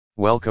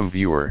Welcome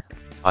viewer,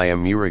 I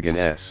am Murugan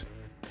S.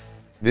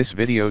 This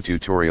video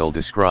tutorial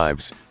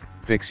describes,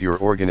 fix your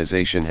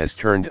organization has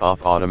turned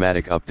off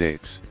automatic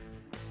updates.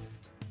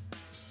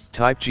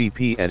 Type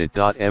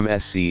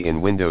gpedit.msc in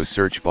Windows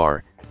search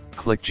bar,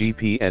 click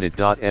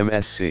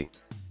gpedit.msc.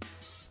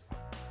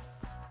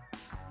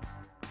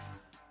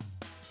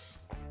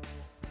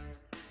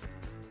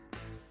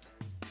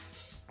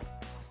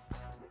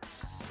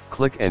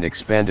 Click and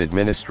expand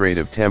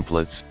administrative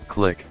templates,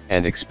 click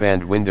and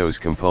expand Windows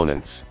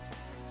components.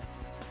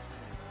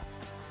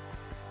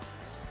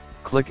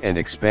 Click and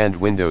expand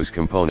Windows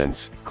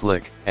components,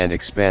 click and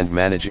expand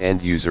manage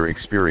end user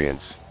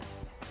experience.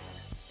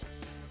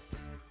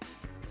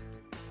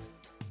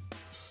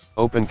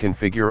 Open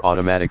configure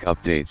automatic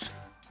updates,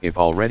 if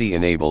already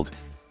enabled,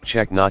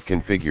 check not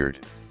configured.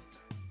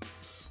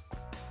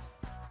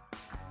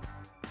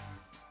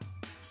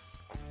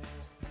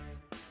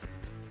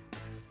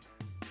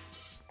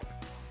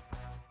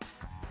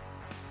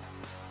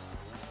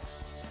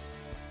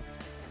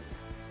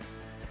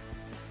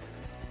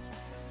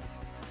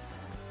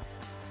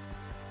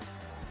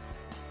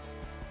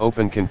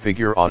 Open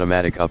configure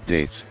automatic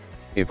updates,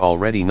 if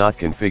already not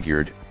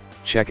configured,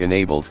 check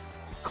enabled,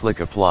 click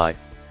apply,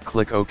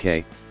 click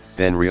OK,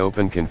 then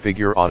reopen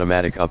configure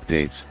automatic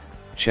updates,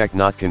 check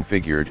not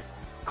configured,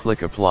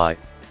 click apply,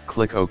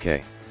 click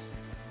OK.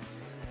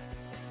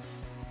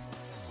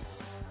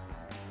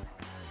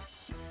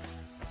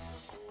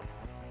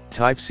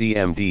 Type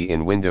CMD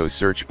in Windows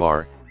search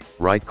bar,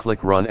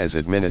 right-click Run as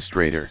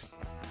administrator.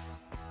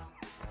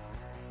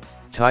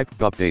 Type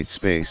update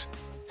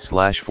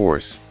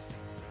 /force.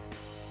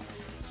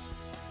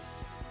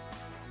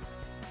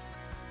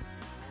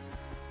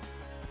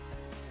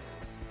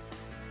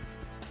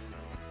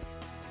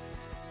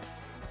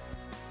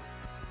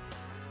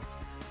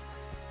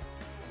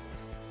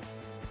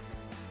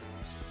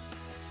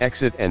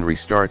 Exit and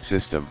restart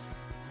system.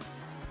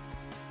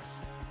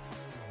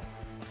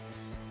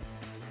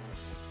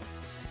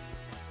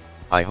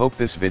 I hope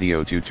this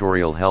video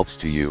tutorial helps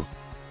to you.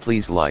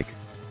 Please like,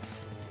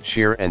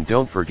 share and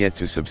don't forget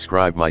to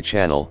subscribe my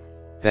channel.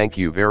 Thank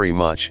you very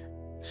much.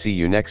 See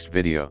you next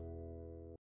video.